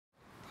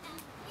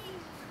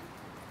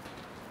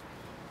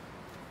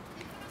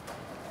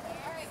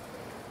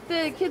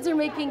the kids are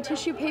making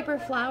tissue paper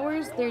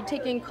flowers. They're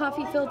taking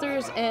coffee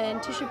filters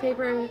and tissue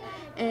paper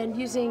and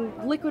using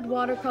liquid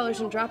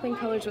watercolors and dropping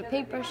colors with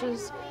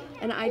paintbrushes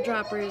and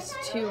eyedroppers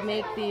to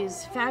make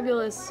these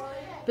fabulous,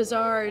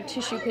 bizarre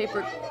tissue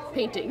paper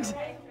paintings.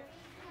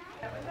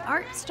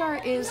 Art Star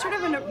is sort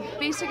of a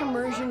basic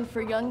immersion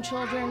for young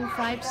children,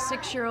 5 to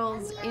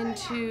 6-year-olds,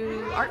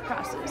 into art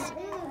process.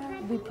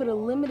 We put a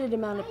limited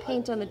amount of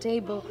paint on the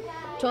table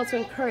to also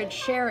encourage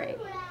sharing,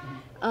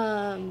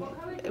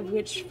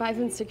 which 5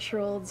 and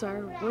 6-year-olds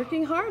are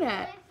working hard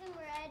at.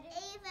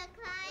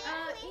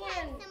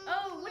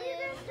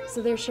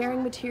 So they're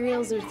sharing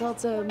materials. There's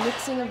also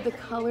mixing of the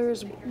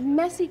colors,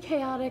 messy,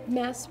 chaotic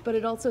mess, but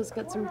it also has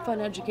got some fun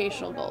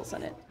educational goals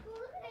in it.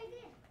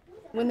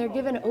 When they're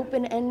given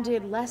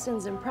open-ended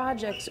lessons and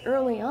projects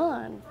early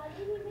on,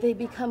 they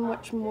become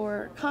much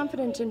more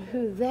confident in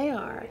who they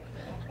are.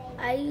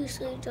 I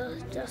usually do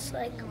just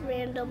like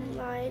random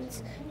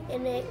lines,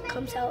 and it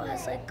comes out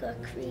as like a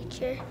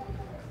creature.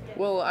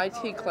 Well, I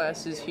take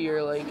classes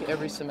here like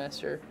every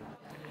semester.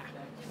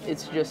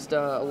 It's just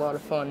a lot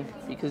of fun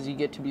because you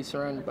get to be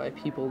surrounded by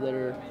people that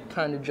are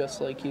kind of just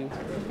like you.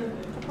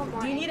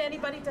 Do you need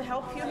anybody to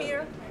help you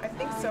here? I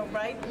think so,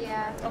 right?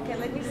 Yeah. Okay,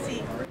 let me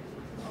see.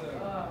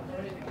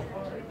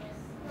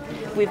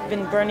 We've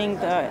been burning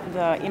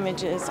the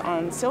images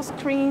on silk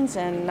screens,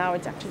 and now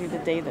it's actually the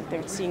day that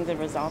they're seeing the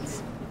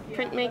results.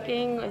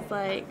 Printmaking was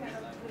like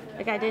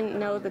I didn't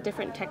know the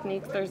different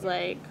techniques. There's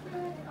like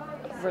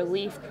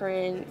relief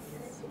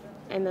prints,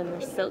 and then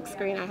there's silk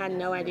screen. I had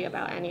no idea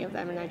about any of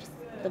them, and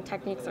the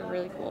techniques are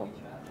really cool.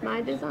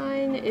 My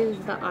design is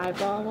the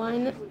eyeball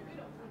one.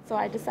 So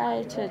I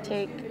decided to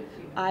take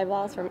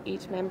eyeballs from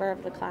each member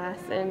of the class,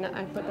 and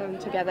I put them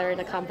together in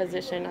a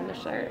composition on the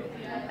shirt.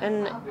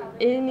 And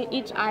in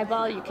each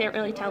eyeball, you can't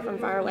really tell from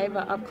far away,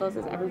 but up close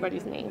is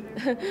everybody's name.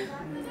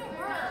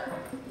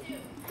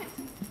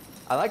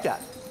 I like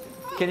that.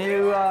 Can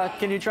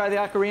you try the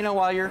ocarina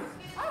while you're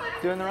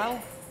doing the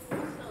rattle?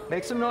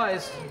 Make some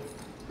noise.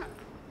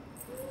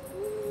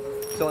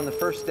 So on the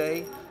first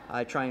day,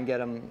 I try and get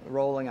them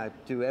rolling. I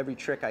do every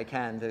trick I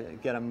can to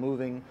get them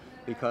moving,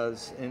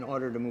 because in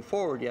order to move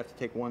forward, you have to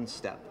take one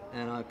step,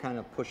 and I kind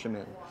of push them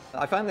in.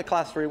 I find the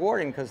class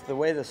rewarding because the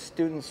way the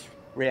students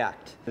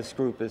react. This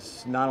group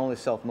is not only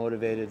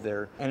self-motivated,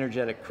 they're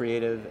energetic,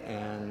 creative,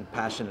 and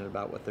passionate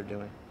about what they're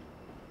doing.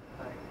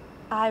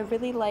 I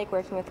really like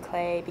working with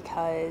clay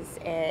because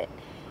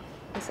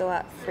it's a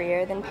lot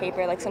freer than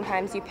paper. Like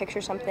sometimes you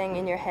picture something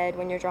in your head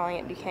when you're drawing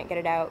it, but you can't get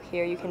it out.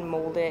 Here you can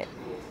mold it,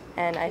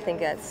 and I think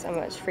that's a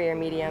much freer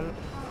medium.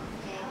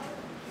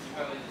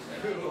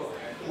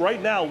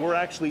 Right now, we're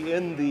actually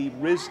in the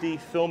RISD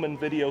Film and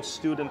Video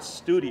Students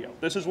Studio.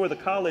 This is where the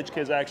college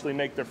kids actually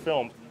make their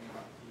film.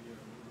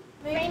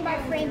 Frame by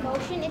frame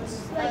motion,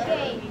 it's like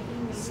a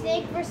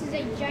snake versus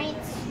a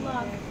giant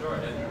slug.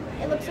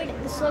 It looks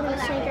like the slug and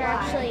the snake are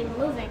actually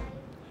moving.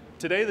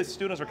 Today, the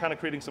students are kind of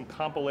creating some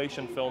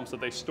compilation films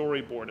that they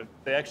storyboarded.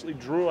 They actually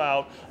drew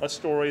out a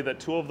story that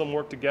 2 of them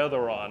worked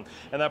together on,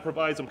 and that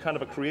provides them kind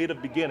of a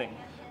creative beginning.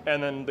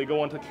 And then they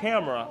go onto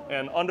camera,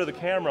 and under the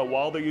camera,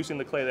 while they're using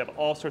the clay, they have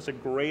all sorts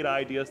of great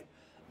ideas.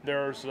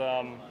 There's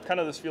kind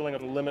of this feeling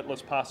of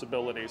limitless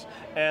possibilities.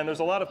 And there's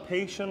a lot of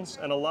patience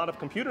and a lot of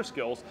computer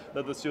skills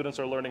that the students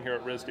are learning here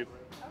at RISD.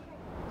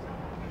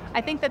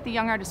 I think that the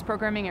Young Artist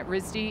programming at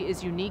RISD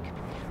is unique.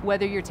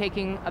 Whether you're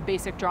taking a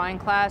basic drawing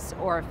class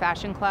or a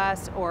fashion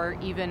class or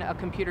even a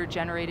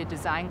computer-generated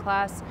design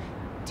class,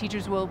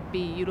 teachers will be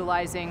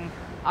utilizing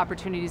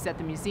opportunities at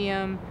the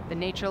museum, the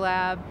nature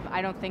lab.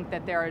 I don't think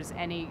that there is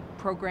any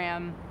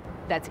program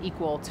that's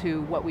equal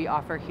to what we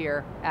offer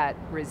here at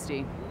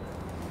RISD.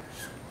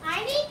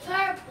 I need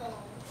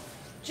purple.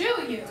 Do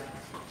you?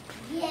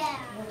 Yeah.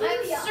 Well,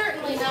 that's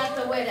certainly not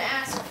the way to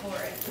ask for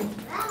it.